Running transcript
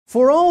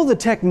For all the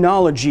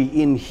technology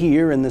in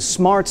here and the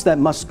smarts that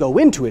must go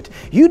into it,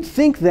 you'd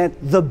think that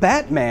the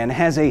Batman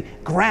has a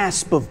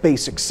grasp of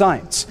basic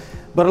science.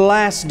 But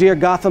alas, dear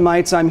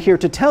Gothamites, I'm here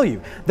to tell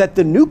you that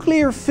the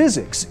nuclear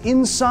physics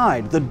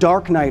inside The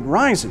Dark Knight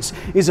Rises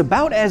is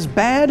about as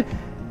bad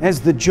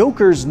as the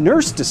Joker's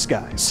nurse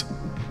disguise.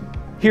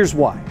 Here's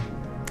why.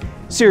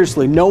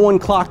 Seriously, no one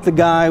clocked the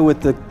guy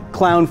with the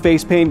clown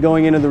face paint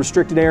going into the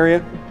restricted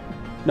area?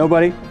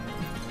 Nobody?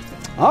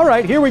 All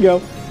right, here we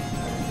go.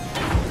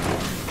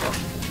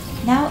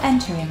 Now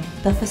entering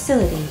the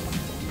facility.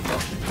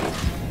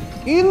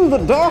 In The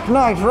Dark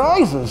Knight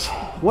Rises,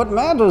 what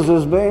matters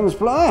is Bane's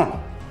plan.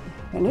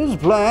 And his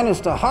plan is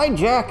to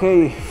hijack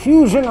a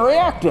fusion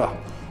reactor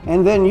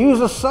and then use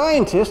a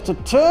scientist to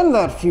turn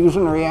that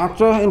fusion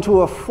reactor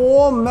into a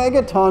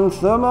 4-megaton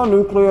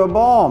thermonuclear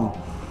bomb.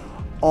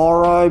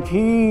 R.I.P.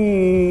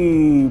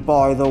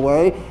 by the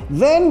way.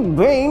 Then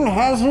Bane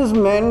has his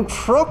men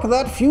truck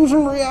that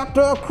fusion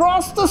reactor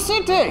across the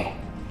city,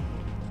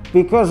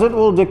 because it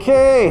will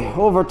decay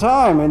over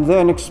time and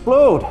then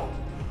explode.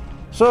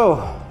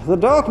 So, The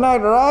Dark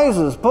Knight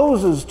Rises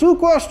poses two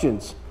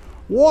questions.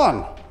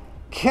 One,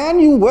 can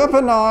you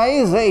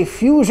weaponize a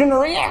fusion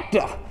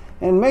reactor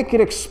and make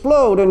it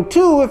explode? And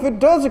two, if it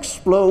does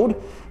explode,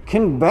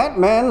 can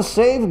Batman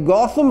save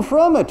Gotham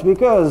from it?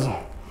 Because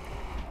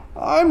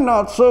I'm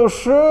not so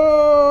sure.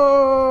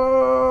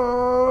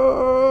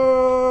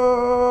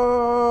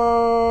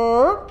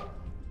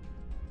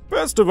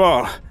 First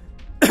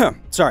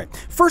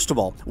of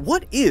all,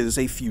 what is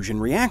a fusion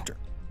reactor?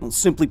 Well,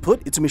 simply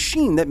put, it's a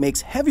machine that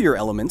makes heavier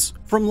elements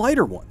from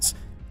lighter ones.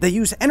 They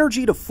use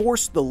energy to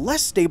force the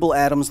less stable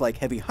atoms like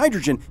heavy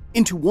hydrogen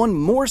into one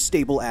more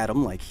stable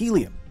atom like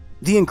helium.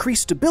 The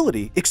increased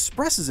stability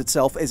expresses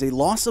itself as a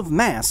loss of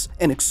mass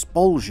and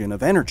expulsion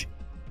of energy.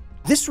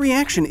 This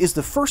reaction is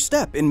the first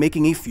step in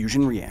making a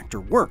fusion reactor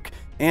work,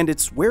 and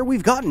it's where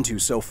we've gotten to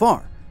so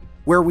far.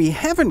 Where we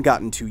haven't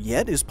gotten to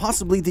yet is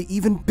possibly the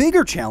even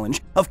bigger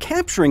challenge of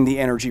capturing the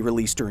energy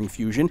released during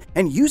fusion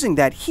and using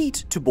that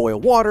heat to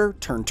boil water,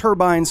 turn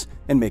turbines,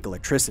 and make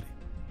electricity.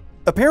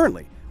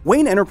 Apparently,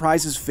 Wayne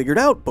Enterprises figured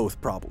out both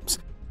problems.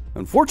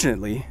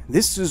 Unfortunately,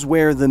 this is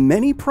where the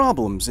many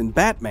problems in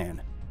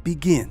Batman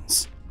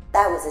begins.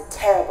 That was a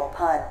terrible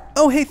pun.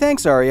 Oh, hey,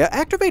 thanks, Arya.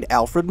 Activate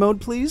Alfred mode,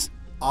 please.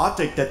 I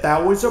think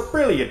that was a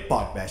brilliant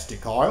pun, Master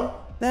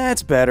Kyle.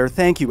 That's better.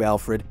 Thank you,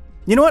 Alfred.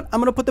 You know what? I'm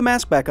gonna put the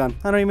mask back on.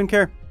 I don't even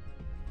care.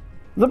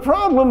 The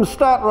problems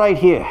start right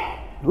here.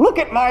 Look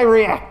at my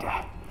reactor.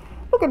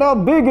 Look at how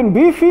big and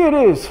beefy it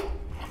is.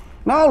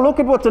 Now look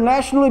at what the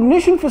National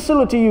Ignition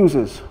Facility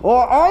uses,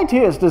 or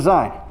ITER's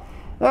design.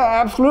 They're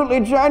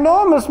absolutely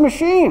ginormous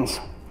machines.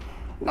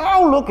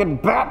 Now look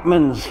at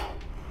Batman's.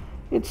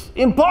 It's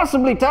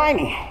impossibly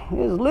tiny.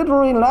 There's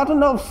literally not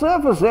enough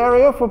surface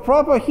area for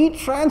proper heat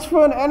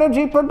transfer and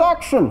energy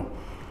production.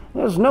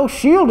 There's no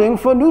shielding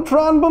for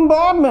neutron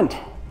bombardment.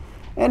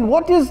 And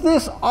what is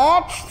this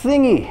arch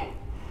thingy?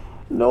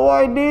 No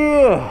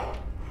idea.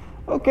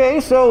 Okay,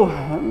 so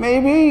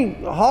maybe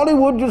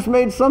Hollywood just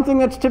made something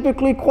that's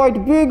typically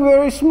quite big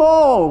very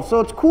small, so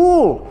it's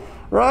cool,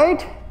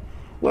 right?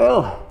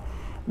 Well,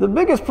 the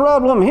biggest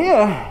problem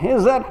here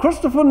is that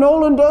Chirstopher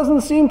Nolan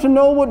doesn't seem to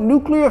know what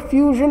nuclear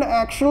fusion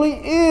actually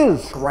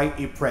is. Great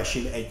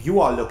impression, and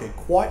you are looking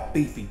quite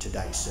beefy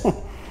today, sir.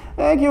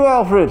 Thank you,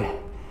 Alfred.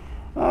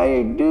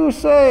 I do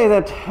say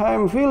that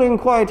I'm feeling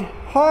quite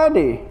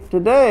hardy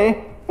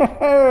today.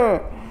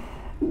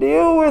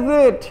 Deal with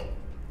it.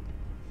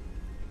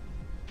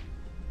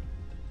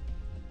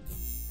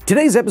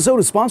 Today's episode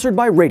is sponsored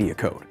by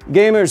Radiocode.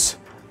 Gamers,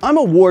 I'm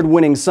an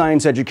award-winning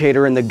science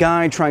educator and the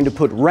guy trying to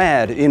put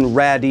rad in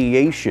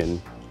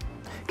radiation.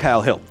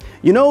 Kyle Hill.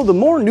 You know, the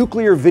more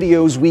nuclear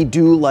videos we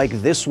do like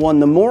this one,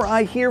 the more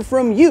I hear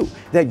from you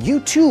that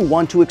you too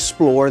want to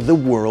explore the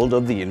world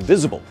of the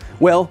invisible.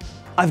 Well,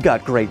 I've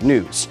got great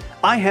news.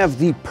 I have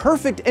the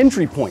perfect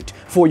entry point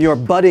for your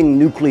budding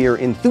nuclear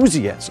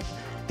enthusiasm.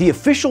 The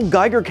official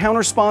Geiger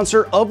counter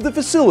sponsor of the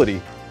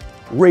facility,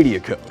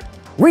 Radiocode.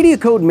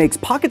 Radiocode makes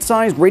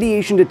pocket-sized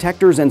radiation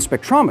detectors and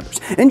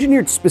spectrometers,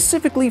 engineered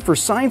specifically for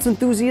science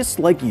enthusiasts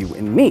like you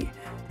and me.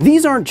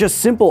 These aren't just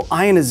simple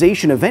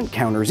ionization event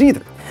counters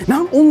either.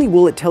 Not only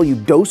will it tell you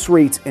dose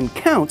rates and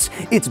counts,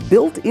 its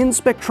built-in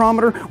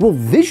spectrometer will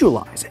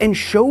visualize and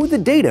show the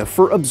data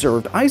for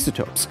observed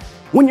isotopes.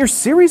 When you're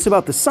serious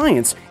about the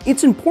science,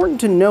 it's important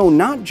to know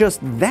not just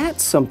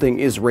that something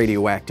is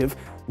radioactive,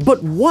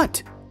 but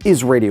what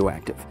is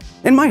radioactive.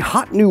 And my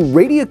hot new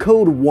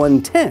Radiocode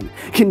 110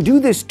 can do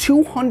this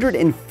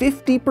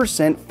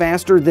 250%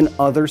 faster than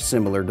other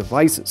similar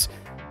devices.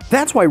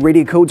 That's why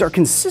Radiocodes are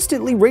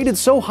consistently rated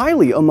so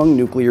highly among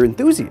nuclear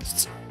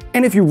enthusiasts.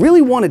 And if you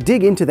really want to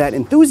dig into that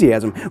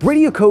enthusiasm,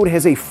 Radiocode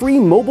has a free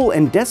mobile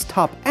and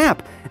desktop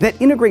app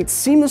that integrates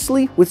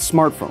seamlessly with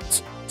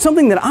smartphones.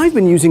 Something that I've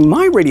been using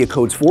my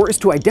Radiocodes for is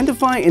to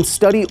identify and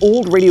study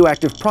old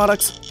radioactive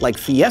products like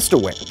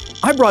Fiestaware.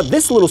 I brought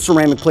this little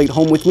ceramic plate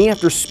home with me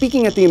after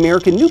speaking at the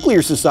American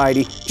Nuclear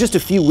Society just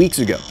a few weeks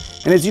ago.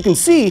 And as you can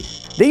see,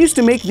 they used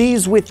to make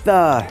these with,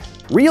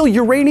 real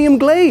uranium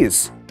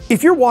glaze.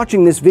 If you're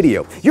watching this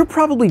video, you're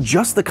probably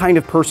just the kind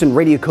of person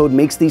Radiocode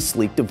makes these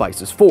sleek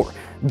devices for.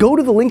 Go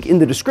to the link in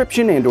the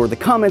description and/or the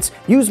comments,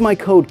 use my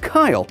code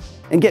Kyle,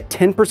 and get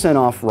 10%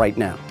 off right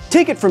now.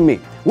 Take it from me,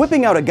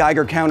 whipping out a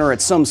Geiger counter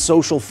at some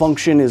social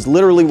function is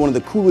literally one of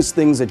the coolest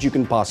things that you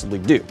can possibly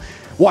do.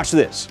 Watch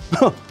this.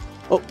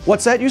 Oh,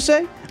 what's that you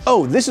say?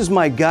 Oh, this is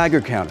my Geiger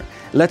counter.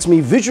 Lets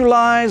me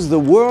visualize the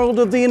world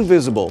of the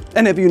invisible.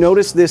 And have you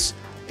noticed this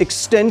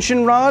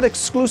extension rod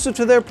exclusive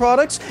to their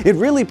products? It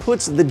really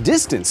puts the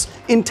distance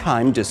in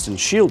time distance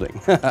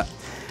shielding.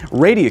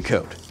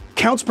 Radiocode.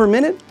 Counts per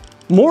minute?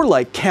 More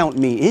like count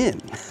me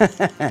in.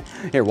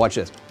 Here, watch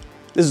this.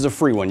 This is a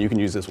free one. You can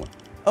use this one.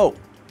 Oh.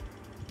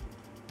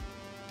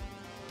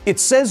 It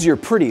says you're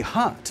pretty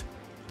hot.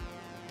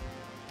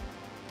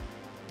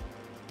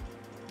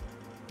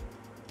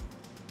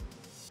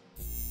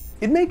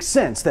 It makes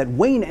sense that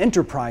Wayne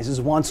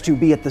Enterprises wants to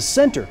be at the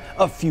center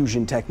of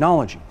fusion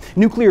technology.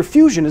 Nuclear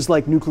fusion is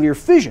like nuclear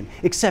fission,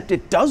 except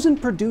it doesn't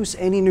produce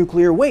any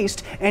nuclear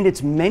waste and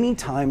it's many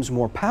times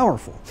more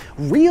powerful.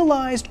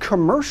 Realized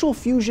commercial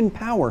fusion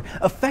power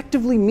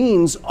effectively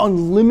means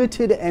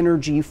unlimited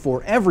energy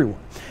for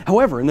everyone.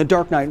 However, in The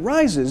Dark Knight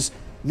Rises,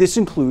 this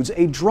includes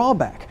a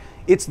drawback.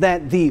 It's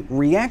that the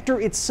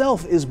reactor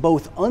itself is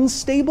both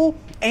unstable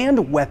and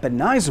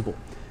weaponizable.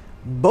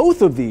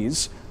 Both of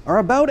these are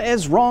about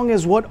as wrong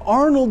as what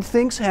Arnold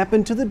thinks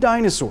happened to the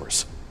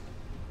dinosaurs.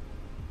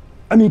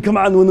 I mean, come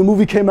on, when the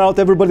movie came out,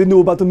 everybody knew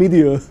about the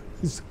media.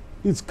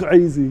 It's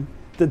crazy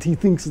that he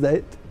thinks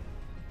that.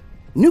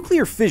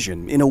 Nuclear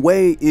fission, in a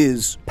way,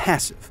 is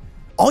passive.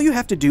 All you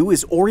have to do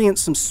is orient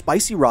some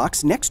spicy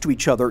rocks next to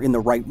each other in the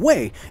right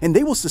way, and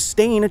they will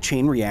sustain a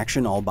chain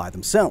reaction all by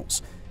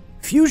themselves.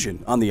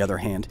 Fusion, on the other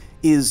hand,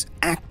 is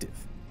active.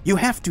 You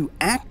have to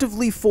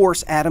actively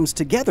force atoms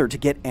together to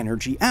get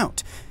energy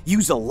out.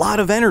 Use a lot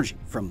of energy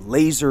from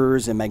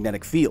lasers and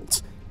magnetic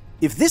fields.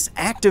 If this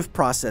active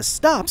process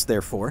stops,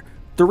 therefore,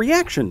 the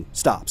reaction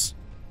stops.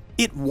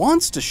 It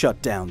wants to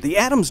shut down. The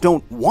atoms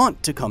don't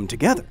want to come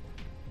together.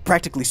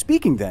 Practically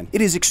speaking, then,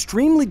 it is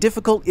extremely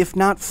difficult, if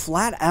not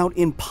flat out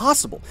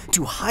impossible,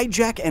 to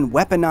hijack and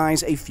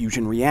weaponize a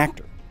fusion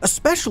reactor,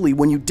 especially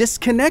when you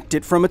disconnect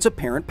it from its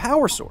apparent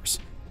power source.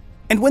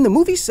 And when the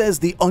movie says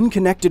the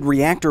unconnected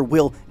reactor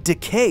will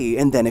decay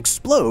and then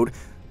explode,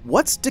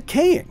 what's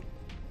decaying?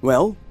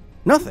 Well,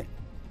 nothing.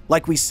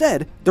 Like we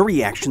said, the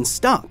reaction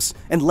stops,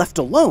 and left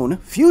alone,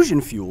 fusion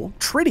fuel,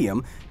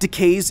 tritium,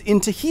 decays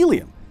into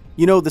helium.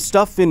 You know, the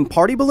stuff in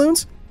party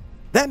balloons?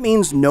 That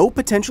means no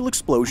potential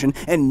explosion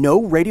and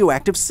no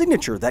radioactive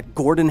signature that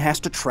Gordon has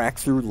to track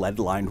through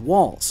lead-lined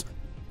walls.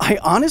 I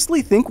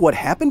honestly think what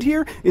happened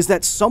here is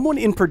that someone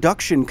in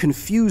production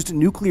confused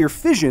nuclear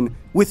fission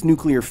with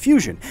nuclear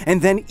fusion,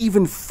 and then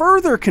even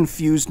further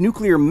confused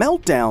nuclear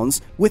meltdowns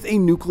with a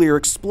nuclear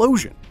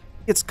explosion.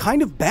 It's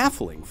kind of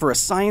baffling for a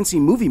science-y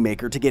movie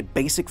maker to get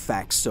basic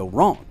facts so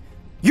wrong.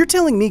 You're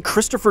telling me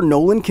Chirstopher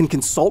Nolan can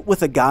consult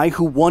with a guy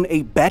who won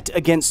a bet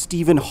against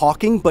Stephen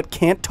Hawking but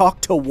can't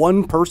talk to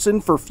one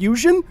person for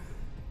fusion?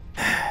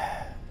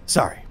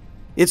 Sorry.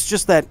 It's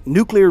just that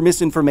nuclear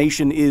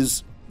misinformation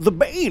is the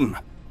bane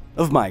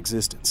of my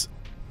existence.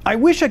 I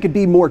wish I could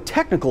be more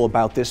technical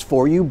about this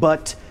for you,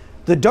 but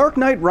The Dark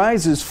Knight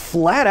Rises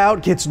flat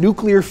out gets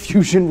nuclear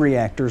fusion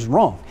reactors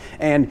wrong.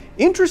 And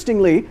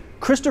interestingly,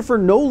 Christopher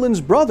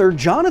Nolan's brother,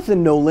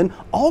 Jonathan Nolan,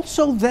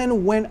 also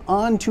then went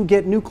on to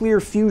get nuclear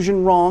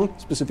fusion wrong,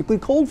 specifically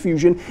cold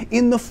fusion,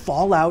 in the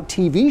Fallout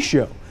TV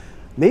show.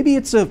 Maybe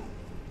it's a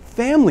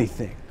family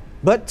thing.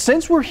 But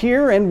since we're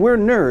here and we're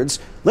nerds,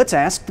 let's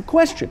ask the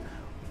question.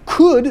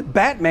 Could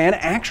Batman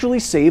actually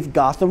save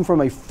Gotham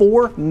from a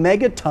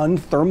 4-megaton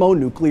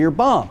thermonuclear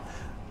bomb?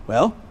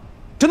 Well,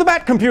 to the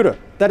Bat computer.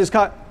 That is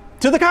to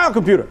the Kyle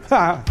computer.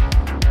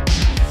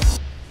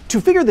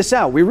 To figure this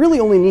out, we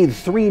really only need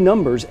 3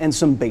 numbers and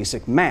some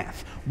basic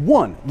math.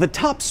 1, the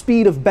top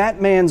speed of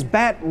Batman's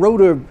bat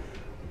rotor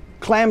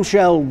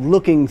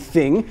clamshell-looking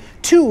thing.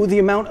 2, the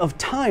amount of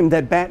time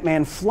that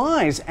Batman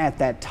flies at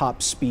that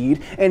top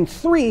speed. And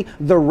 3,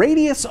 the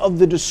radius of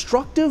the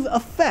destructive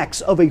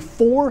effects of a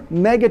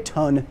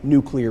 4-megaton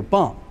nuclear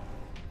bomb.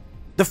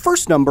 The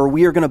first number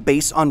we are going to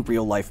base on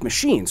real-life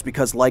machines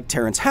because, like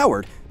Terrence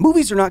Howard,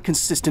 movies are not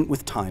consistent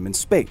with time and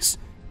space.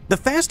 The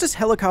fastest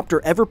helicopter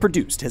ever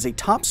produced has a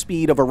top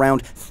speed of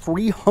around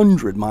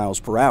 300 miles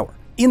per hour.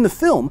 In the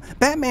film,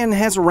 Batman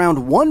has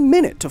around 1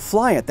 minute to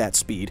fly at that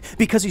speed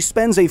because he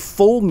spends a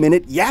full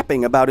minute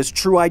yapping about his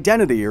true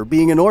identity or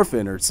being an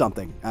orphan or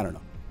something. I don't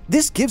know.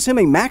 This gives him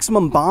a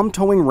maximum bomb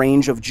towing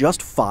range of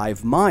just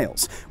 5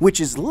 miles, which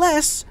is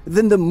less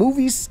than the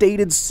movie's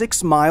stated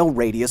 6-mile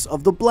radius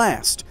of the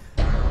blast.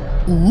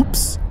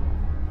 Oops.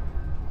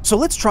 So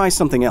let's try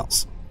something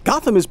else.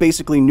 Gotham is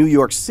basically New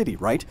York City,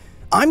 right?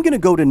 I'm going to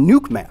go to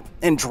Nuke Map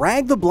and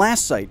drag the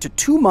blast site to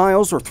 2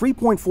 miles or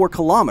 3.4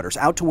 kilometers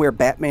out to where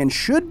Batman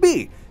should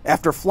be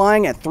after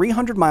flying at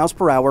 300 miles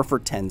per hour for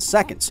 10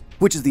 seconds,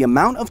 which is the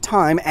amount of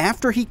time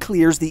after he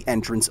clears the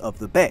entrance of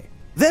the bay.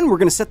 Then we're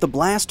going to set the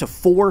blast to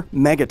 4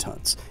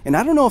 megatons. And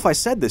I don't know if I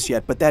said this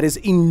yet, but that is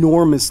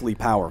enormously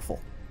powerful.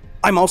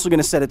 I'm also going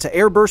to set it to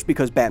airburst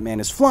because Batman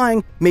is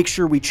flying, make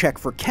sure we check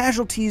for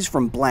casualties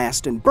from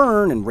blast and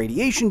burn and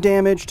radiation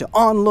damage to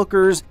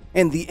onlookers,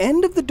 and the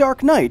end of the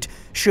Dark Knight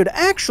should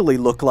actually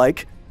look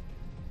like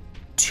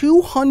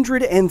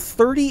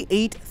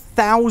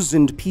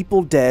 238,000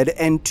 people dead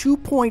and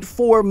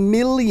 2.4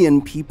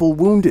 million people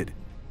wounded.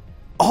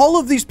 All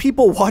of these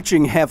people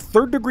watching have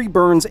third-degree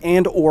burns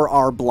and/or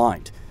are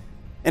blind.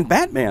 And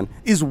Batman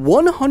is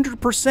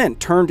 100%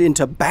 turned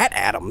into bat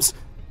atoms,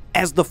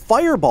 as the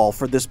fireball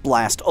for this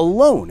blast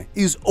alone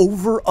is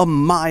over a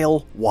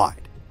mile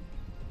wide.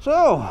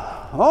 So,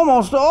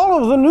 almost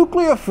all of the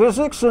nuclear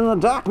physics in The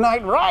Dark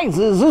Knight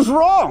Rises is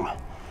wrong.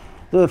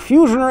 The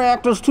fusion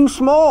reactor's too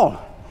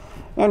small,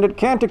 and it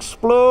can't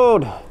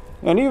explode.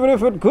 And even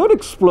if it could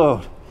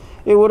explode,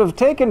 it would have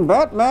taken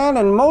Batman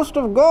and most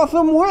of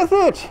Gotham with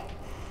it.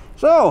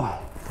 So,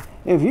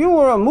 if you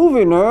were a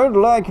movie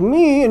nerd like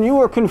me and you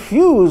were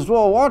confused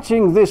while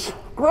watching this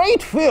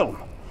great film,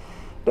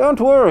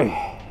 don't worry.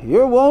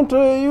 You weren't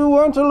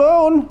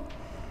alone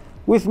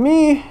with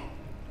me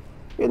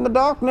in the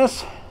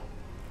darkness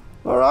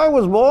where I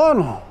was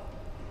born.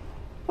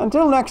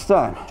 Until next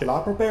time. Shall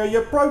I prepare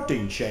your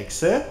protein shake,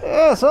 sir?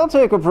 Yes, I'll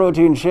take a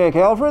protein shake,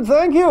 Alfred.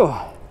 Thank you.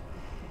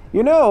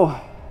 You know,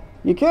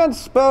 you can't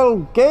spell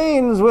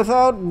gains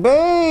without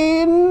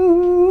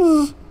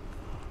banes.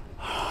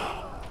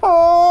 Oh!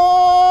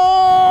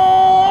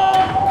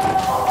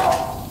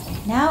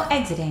 Now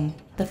exiting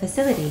the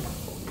facility.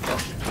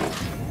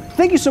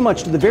 Thank you so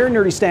much to the very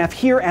nerdy staff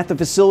here at the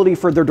facility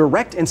for their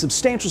direct and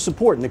substantial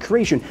support in the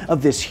creation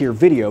of this here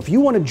video. If you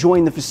want to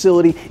join the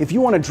facility, if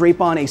you want to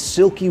drape on a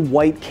silky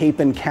white cape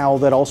and cowl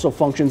that also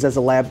functions as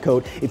a lab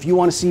coat, if you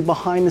want to see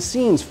behind the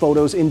scenes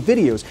photos and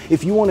videos,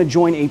 if you want to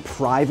join a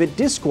private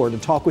Discord to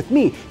talk with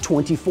me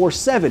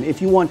 24/7,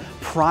 if you want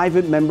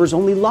private members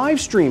only live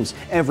streams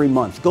every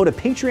month, go to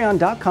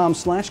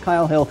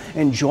patreon.com/Kyle Hill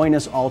and join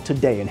us all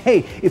today. And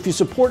hey, if you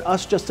support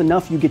us just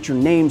enough, you get your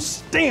name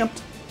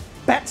stamped,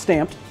 bat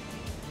stamped,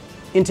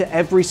 into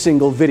every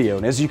single video.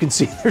 And as you can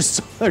see,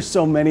 there's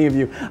so many of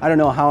you. I don't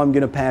know how I'm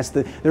going to pass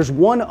the... There's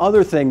one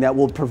other thing that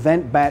will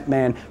prevent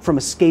Batman from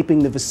escaping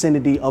the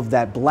vicinity of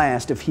that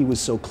blast if he was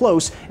so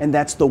close, and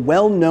that's the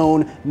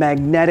well-known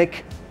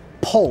magnetic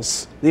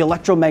pulse, the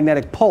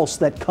electromagnetic pulse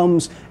that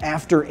comes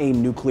after a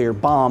nuclear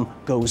bomb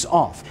goes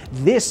off.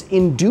 This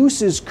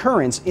induces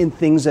currents in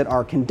things that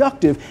are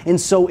conductive, and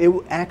so it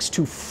acts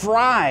to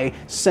fry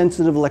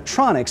sensitive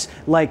electronics,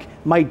 like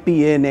might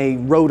be in a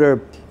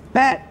rotor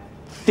bat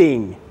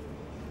thing.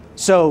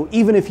 So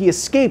even if he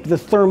escaped the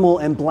thermal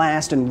and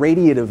blast and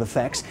radiative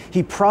effects,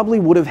 he probably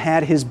would have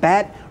had his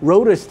bat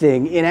rotor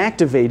thing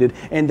inactivated,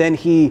 and then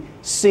he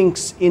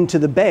sinks into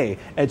the bay.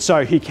 And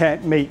so he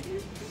can't meet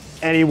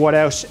anyone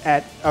else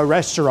at a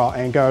restaurant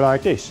and go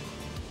like this.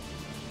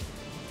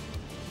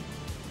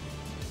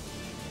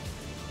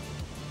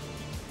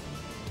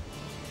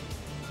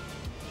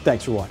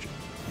 Thanks for watching.